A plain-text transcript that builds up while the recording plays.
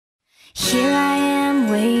Here I am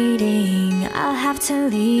waiting, I'll have to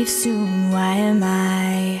leave soon. Why am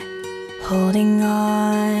I holding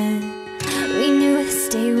on? We knew this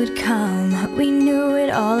day would come, we knew it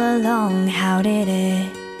all along. How did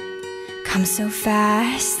it come so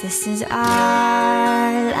fast? This is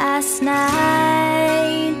our last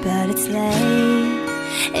night, but it's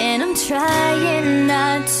late, and I'm trying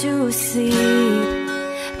not to sleep,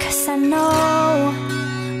 'cause I know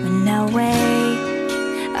when I wake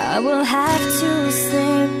I will have to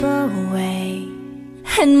slip away.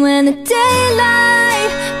 And when the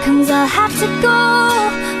daylight comes I'll have to go,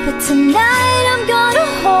 but tonight I'm gonna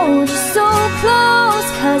hold you so close.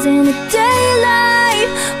 'Cause in the daylight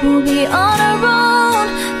we'll be on our own,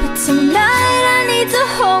 but tonight I need to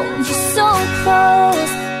hold you so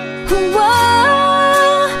close. Whoa, whoa,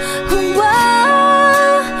 whoa.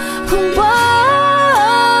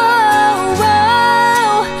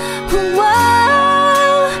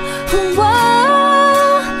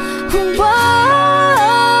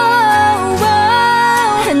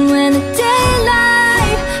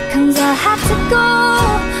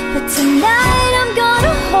 Tonight I'm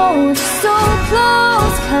gonna hold you so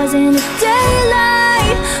close. 'Cause in the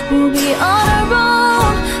daylight we'll be on our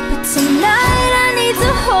own, but tonight I need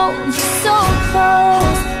to hold you so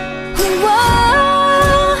close. Whoa.